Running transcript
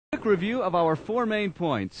Quick review of our 4 main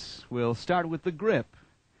points. We'll start with the grip.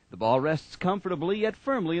 The ball rests comfortably yet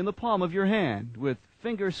firmly in the palm of your hand, with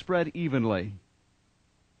fingers spread evenly.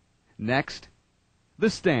 Next, the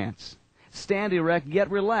stance. Stand erect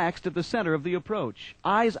yet relaxed at the center of the approach,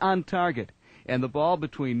 eyes on target, and the ball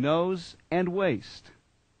between nose and waist.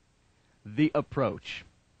 The approach.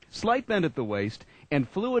 Slight bend at the waist and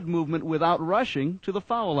fluid movement without rushing to the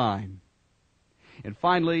foul line. And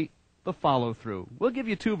finally, the follow-through. We'll give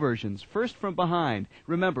you 2 versions. First from behind.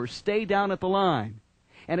 Remember, stay down at the line.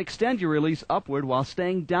 And extend your release upward while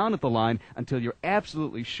staying down at the line until you're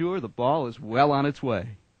absolutely sure the ball is well on its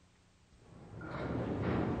way.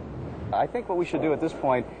 I think what we should do at this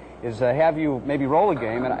point is have you maybe roll a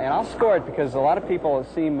game, and I'll score it because a lot of people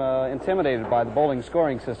seem intimidated by the bowling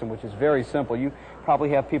scoring system, which is very simple. You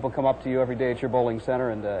probably have people come up to you every day at your bowling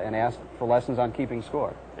center and ask for lessons on keeping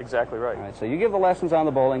score. Exactly right. All right, so you give the lessons on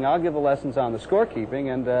the bowling, I'll give the lessons on the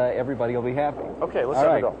scorekeeping, and everybody will be happy. Okay, let's All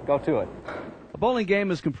have right, a go. Go to it. A bowling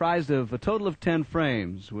game is comprised of a total of 10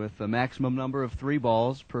 frames, with a maximum number of 3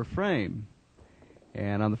 balls per frame.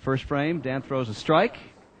 And on the first frame, Dan throws a strike.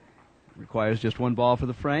 Requires just 1 ball for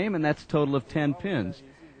the frame, and that's a total of 10 pins.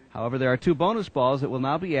 However, there are 2 bonus balls that will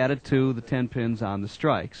now be added to the 10 pins on the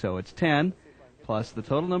strike. So it's 10 plus the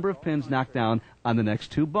total number of pins knocked down on the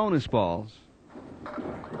next 2 bonus balls.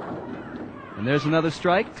 And there's another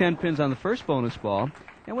strike, 10 pins on the first bonus ball.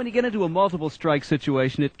 And when you get into a multiple strike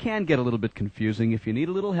situation, it can get a little bit confusing. If you need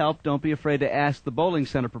a little help, don't be afraid to ask the bowling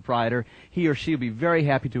center proprietor. He or she will be very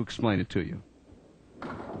happy to explain it to you.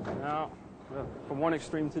 Now, from one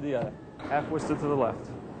extreme to the other, half-whisted to the left.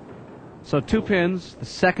 So 2 pins, the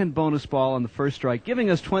second bonus ball on the first strike, giving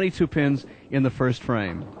us 22 pins in the first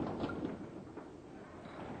frame.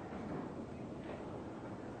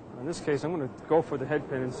 In this case, I'm going to go for the head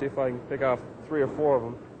pin and see if I can pick off 3 or 4 of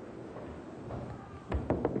them.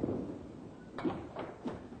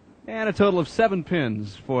 And a total of 7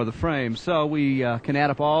 pins for the frame. So we can add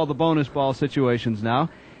up all the bonus ball situations now.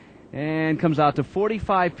 And comes out to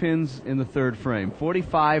 45 pins in the third frame.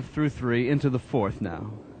 45 through 3 into the fourth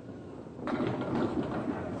now. That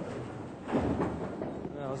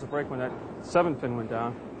was a break when that 7 pin went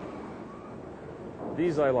down.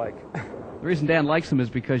 These I like. The reason Dan likes them is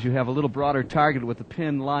because you have a little broader target with the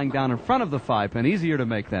pin lying down in front of the 5 pin. Easier to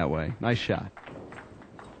make that way. Nice shot.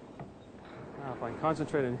 Now, if I can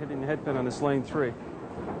concentrate on hitting the head pin on this lane 3,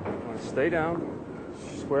 I'm going to stay down,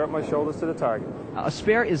 square up my shoulders to the target. A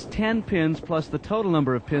spare is 10 pins plus the total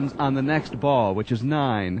number of pins on the next ball, which is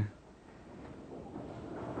 9.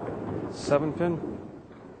 7 pin.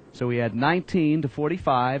 So we had 19 to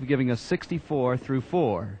 45, giving us 64 through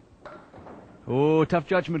 4. Oh, tough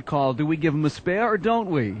judgment call. Do we give him a spare or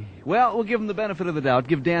don't we? Well, we'll give him the benefit of the doubt.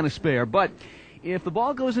 Give Dan a spare. But if the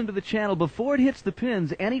ball goes into the channel before it hits the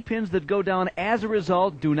pins, any pins that go down as a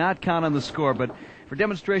result do not count on the score. But for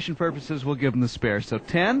demonstration purposes, we'll give him the spare. So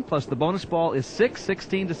 10 plus the bonus ball is 6.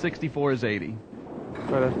 16 to 64 is 80.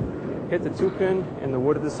 Try to hit the 2 pin and the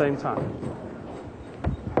wood at the same time.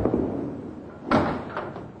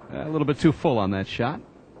 A little bit too full on that shot.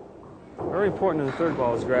 Very important in the third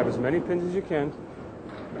ball is grab as many pins as you can.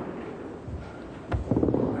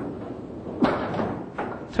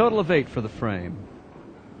 Total of 8 for the frame.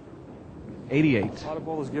 88. A lot of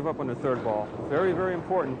bowlers give up on the third ball. Very, very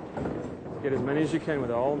important to get as many as you can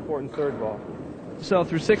with the all-important third ball. So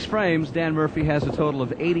through 6 frames, Dan Murphy has a total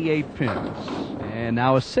of 88 pins. And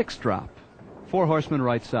now a 6 drop. 4 horsemen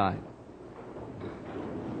right side.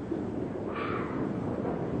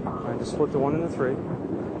 Trying to split the 1 and the 3.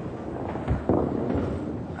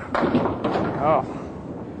 Oh.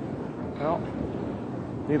 Well,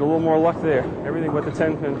 need a little more luck there. Everything but the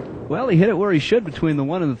 10 pin. Well, he hit it where he should between the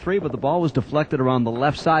 1 and the 3, but the ball was deflected around the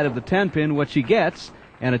left side of the 10 pin, which he gets.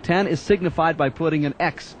 And a 10 is signified by putting an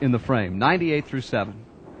X in the frame. 98 through 7.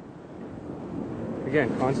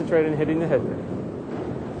 Again, concentrate on hitting the head pin.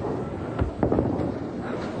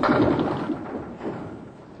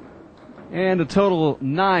 And a total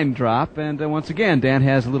 9 drop. And once again, Dan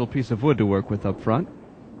has a little piece of wood to work with up front.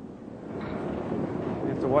 You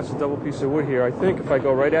have to watch the double piece of wood here. I think if I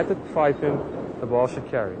go right at the 5 pin, the ball should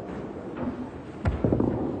carry it.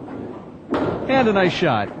 And a nice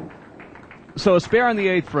shot. So a spare in the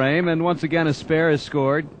 8th frame, and once again a spare is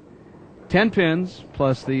scored. 10 pins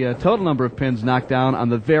plus the total number of pins knocked down on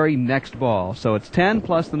the very next ball. So it's 10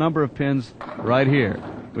 plus the number of pins right here,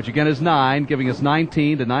 which again is 9, giving us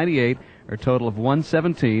 19 to 98, or a total of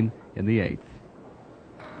 117 in the 8th.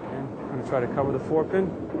 And I'm going to try to cover the 4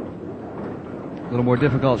 pin. A little more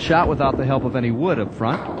difficult shot without the help of any wood up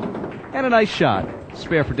front. And a nice shot.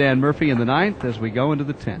 Spare for Dan Murphy in the 9th as we go into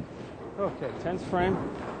the 10th. Okay, 10th frame.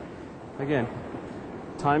 Again,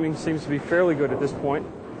 timing seems to be fairly good at this point.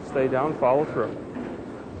 Stay down, follow through.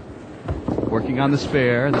 Working on the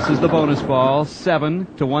spare. This is the bonus ball. 7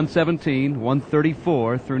 to 117,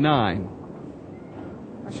 134 through 9.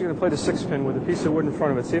 Actually going to play the 6-pin with a piece of wood in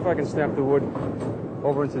front of it. See if I can snap the wood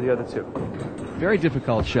over into the other two. Very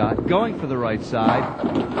difficult shot. Going for the right side.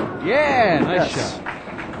 Yeah, nice shot.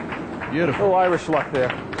 A Beautiful. little Irish luck there.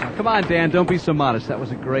 Come on, Dan, don't be so modest. That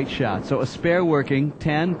was a great shot. So a spare working,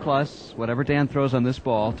 10 plus whatever Dan throws on this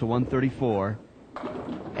ball to 134.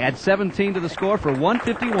 Add 17 to the score for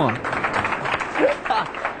 151.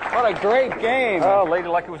 What a great game. Oh, Lady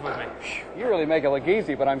Luck was with me. You really make it look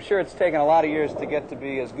easy, but I'm sure it's taken a lot of years to get to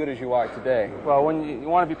be as good as you are today. Well, when you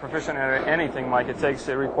want to be proficient at anything, Mike, it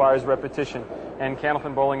requires repetition, and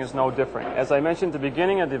Candlepin bowling is no different. As I mentioned at the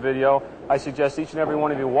beginning of the video, I suggest each and every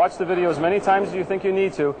one of you watch the video as many times as you think you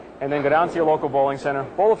need to, and then go down to your local bowling center,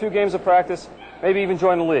 bowl a few games of practice, maybe even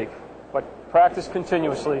join the league. But practice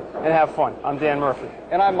continuously and have fun. I'm Dan Murphy.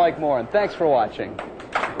 And I'm Mike Moran. Thanks for watching.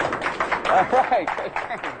 All right.